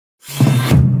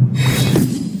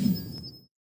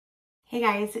Hey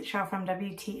guys, it's Cheryl from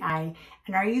WTI,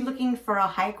 and are you looking for a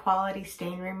high quality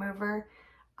stain remover?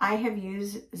 I have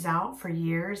used Zout for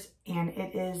years, and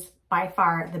it is by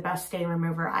far the best stain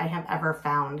remover I have ever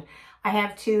found. I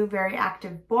have two very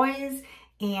active boys,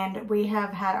 and we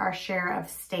have had our share of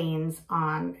stains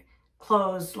on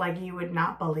clothes like you would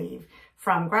not believe.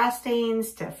 From grass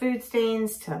stains to food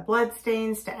stains to blood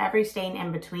stains to every stain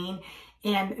in between.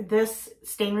 And this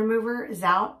stain remover,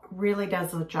 Zout, really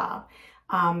does the job.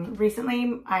 Recently,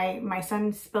 my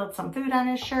son spilled some food on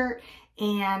his shirt,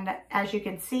 and as you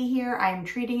can see here, I'm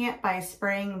treating it by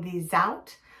spraying the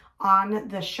Zout on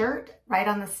the shirt, right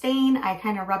on the stain. I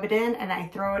kind of rub it in and I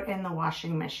throw it in the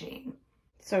washing machine.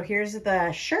 So here's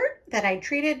the shirt that I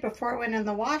treated before it went in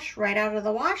the wash, right out of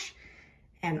the wash,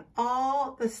 and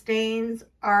all the stains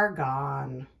are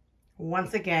gone.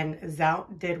 Once again,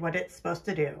 Zout did what it's supposed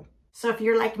to do. So if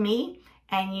you're like me,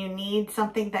 and you need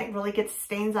something that really gets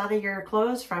stains out of your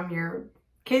clothes, from your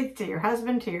kids to your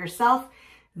husband to yourself,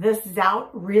 this Zout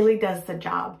really does the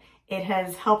job. It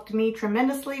has helped me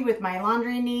tremendously with my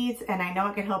laundry needs, and I know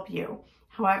it can help you.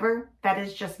 However, that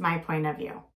is just my point of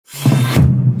view.